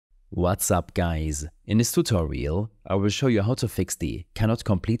What's up guys? In this tutorial, I will show you how to fix the cannot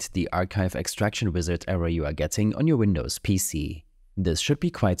complete the archive extraction wizard error you are getting on your Windows PC. This should be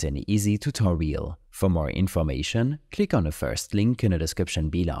quite an easy tutorial. For more information, click on the first link in the description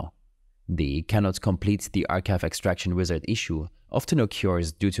below. The cannot complete the archive extraction wizard issue often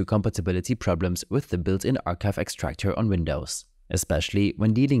occurs due to compatibility problems with the built-in archive extractor on Windows, especially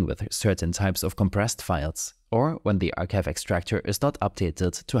when dealing with certain types of compressed files, or when the archive extractor is not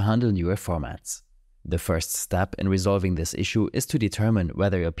updated to handle newer formats. The first step in resolving this issue is to determine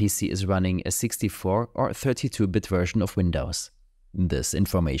whether your PC is running a 64 or 32-bit version of Windows. This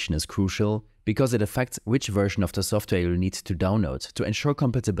information is crucial because it affects which version of the software you'll need to download to ensure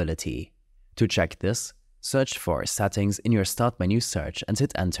compatibility. To check this, search for Settings in your Start menu search and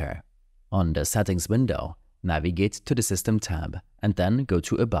hit Enter. On the Settings window, navigate to the System tab and then go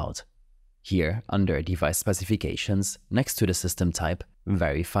to About. Here, under Device Specifications, next to the system type,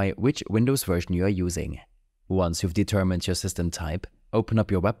 verify which Windows version you are using. Once you've determined your system type, open up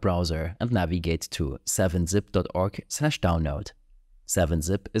your web browser and navigate to 7zip.org/download.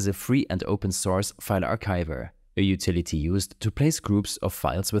 7zip is a free and open source file archiver, a utility used to place groups of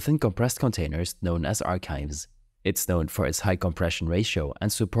files within compressed containers known as archives. It's known for its high compression ratio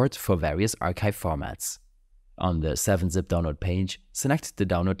and support for various archive formats. On the 7zip download page, select the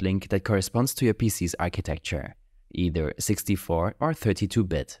download link that corresponds to your PC's architecture, either 64 or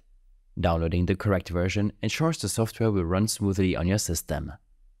 32-bit. Downloading the correct version ensures the software will run smoothly on your system.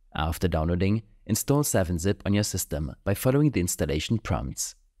 After downloading, install 7zip on your system by following the installation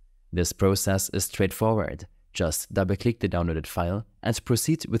prompts. This process is straightforward. Just double-click the downloaded file and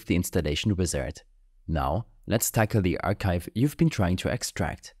proceed with the installation wizard. Now, let's tackle the archive you've been trying to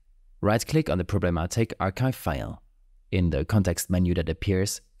extract. Right-click on the problematic archive file. In the context menu that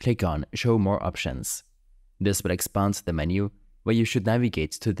appears, click on Show More Options. This will expand the menu where you should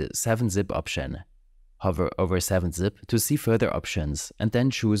navigate to the 7zip option. Hover over 7zip to see further options and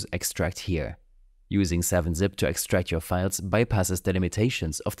then choose Extract here. Using 7zip to extract your files bypasses the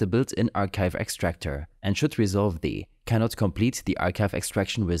limitations of the built-in archive extractor and should resolve the cannot complete the archive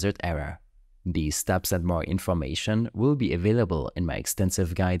extraction wizard error. These steps and more information will be available in my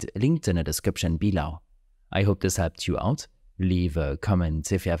extensive guide linked in the description below. I hope this helped you out. Leave a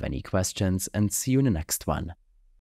comment if you have any questions and see you in the next one.